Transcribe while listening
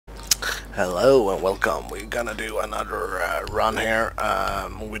Hello and welcome. We're gonna do another run here.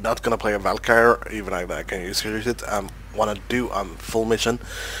 We're not gonna play a Valkyrie, even though I can use it. Wanna do full mission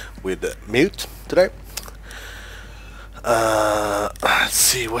with Mute today. Let's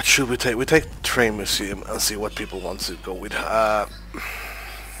see, what should we take? We take Train Museum and see what people want to go with.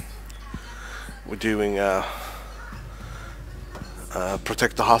 We're doing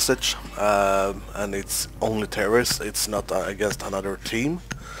Protect the Hostage, and it's only terrorists. It's not against another team.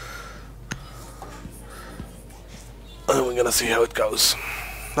 And we're gonna see how it goes.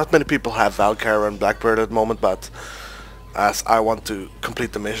 Not many people have Valkyrie and Blackbird at the moment, but as I want to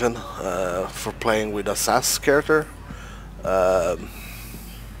complete the mission for playing with a SAS character, I'm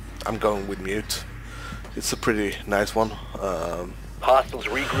going with Mute. It's a pretty nice one. Hostiles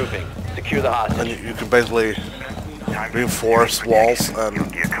regrouping. Secure the hostage. And you can basically reinforce walls and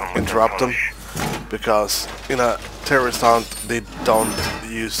interrupt them, because in a terrorist hunt they don't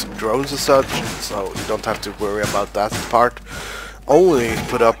use drones as such, so you don't have to worry about that part. Only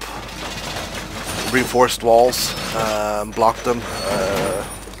put up reinforced walls, block them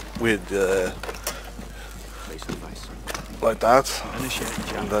with like that,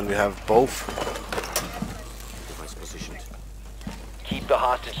 and then we have both. Keep the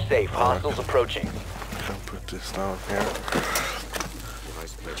hostage safe. Hostiles approaching. Can put this down here.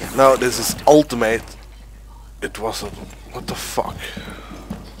 No, this is ultimate. It wasn't. What the fuck?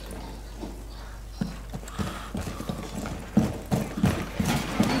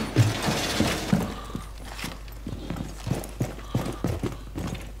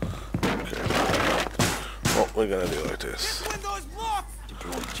 Okay. Well, we're gonna do like this.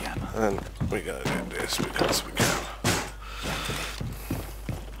 And we're gonna do this because we can.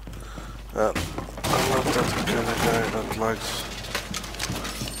 I'm not that kind of guy that likes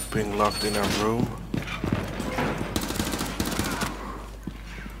being locked in a room.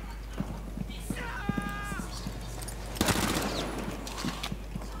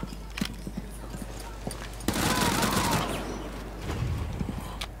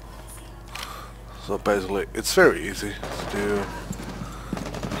 So basically, it's very easy to do.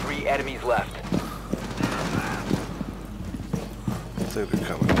 3 enemies left. I think they're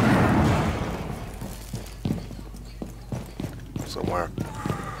coming somewhere.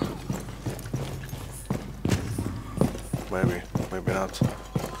 Maybe, maybe not.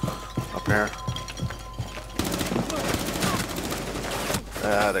 Up here.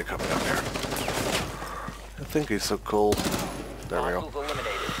 They're coming up here. I think he's so cool. There we go. Hostiles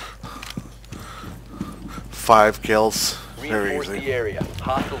eliminated. 5 kills. Very Reinforce easy. the area.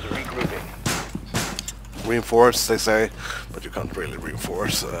 Hostiles regrouping. Reinforce, they say, but you can't really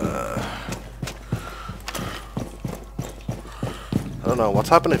reinforce. I don't know, what's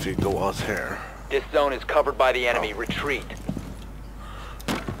happening if you go out here? This zone is covered by the enemy. Retreat.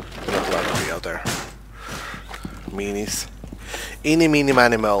 You're not allowed to be out there. Meanies. Eeny, meeny,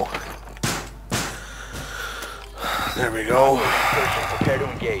 miny, mo. There we go. Insertion. Prepare to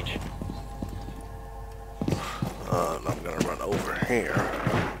engage. And I'm gonna run over here.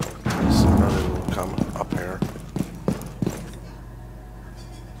 So now they will come up here.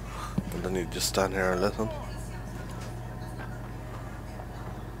 And then you just stand here and listen.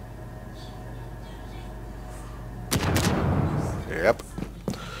 Yep.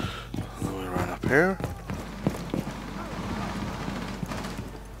 And then we run up here.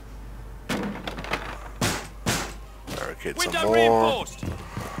 Barricade some more.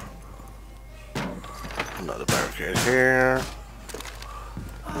 Another barricade here.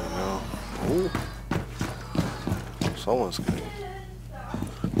 There we go. Ooh. Someone's getting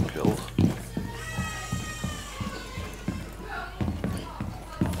killed.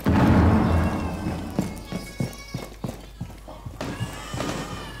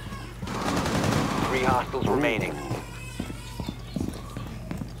 Three hostiles remaining.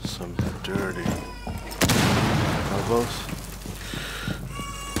 Some dirty elbows.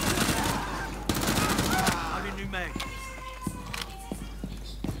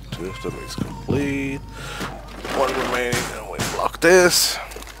 Two of them is complete. One remaining, and we block this.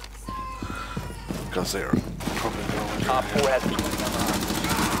 Because they're probably going Top 4 has There we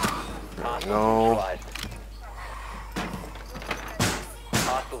hostiles go. neutralized.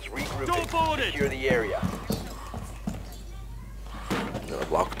 Hostiles regrouping. Secure the area. Gonna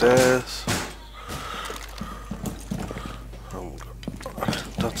block this.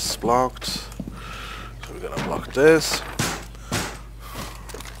 That's blocked. So we're gonna block this.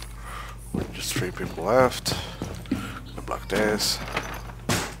 With just 3 people left. Gonna block this.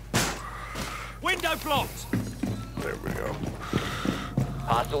 Window blocked! There we go.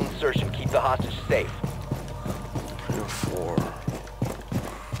 Hostile insertion. Keep the hostage safe. 3 or 4.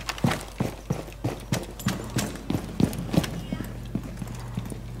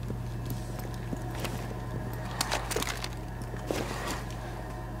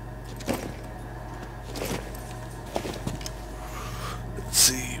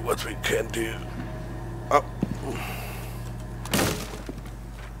 what we can do. Oh.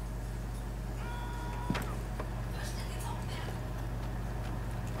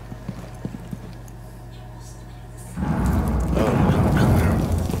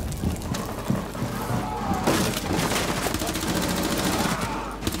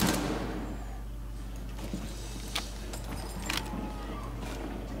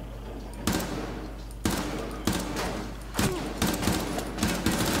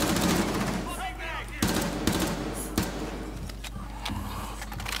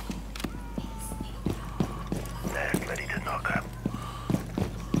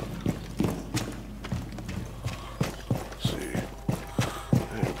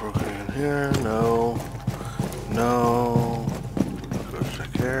 Here, no, go check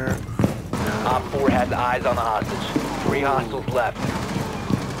here. No. Op 4 has eyes on the hostage. 3 hostiles left.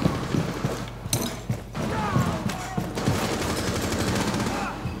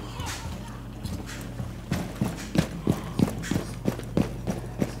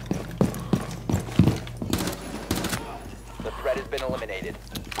 The threat has been eliminated.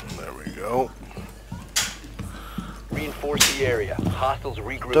 There we go. Reinforce the area. Hostiles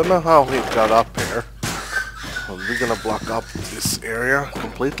regroup. Don't know how he got up here. Well, we're gonna block up this area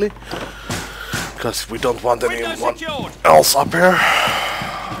completely because we don't want anyone else up here.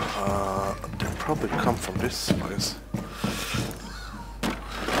 They probably come from this place.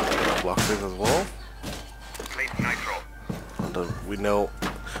 Block this as well. And then we know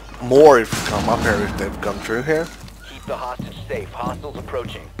more if we come up here if they've come through here. Keep the hostage safe. Hostiles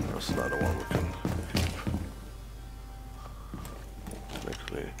approaching. There's another one we can.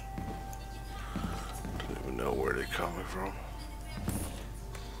 Actually, don't even know where they're coming from.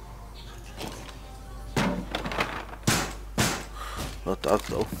 Not that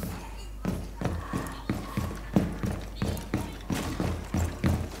though.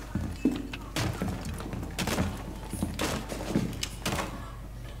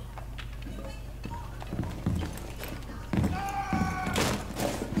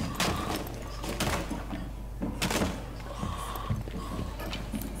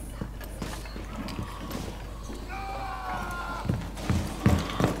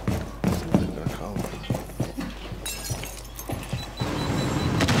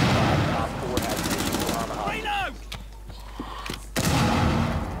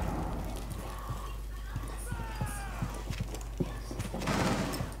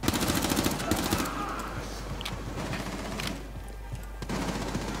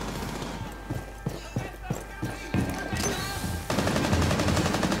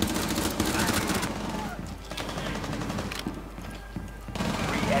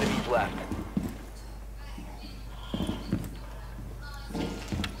 Left.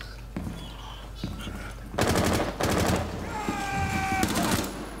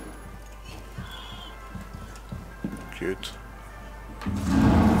 Cute.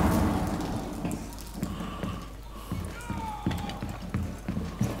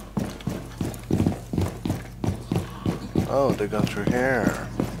 Oh, they got through here.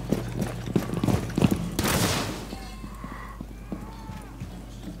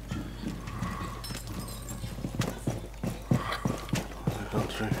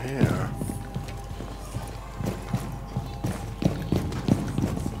 Through here.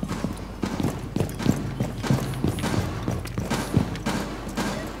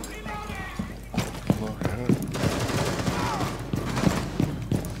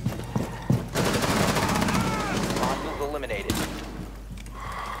 Hostiles eliminated.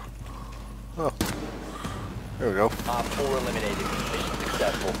 Oh, there we go. Op 4 eliminated. Mission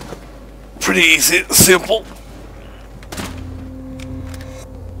successful. Pretty easy, simple.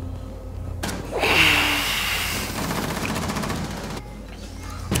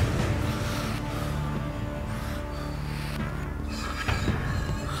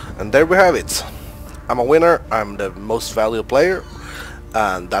 And there we have it. I'm a winner, I'm the most valuable player,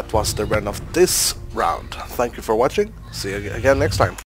 and that was the run of this round. Thank you for watching, see you again next time.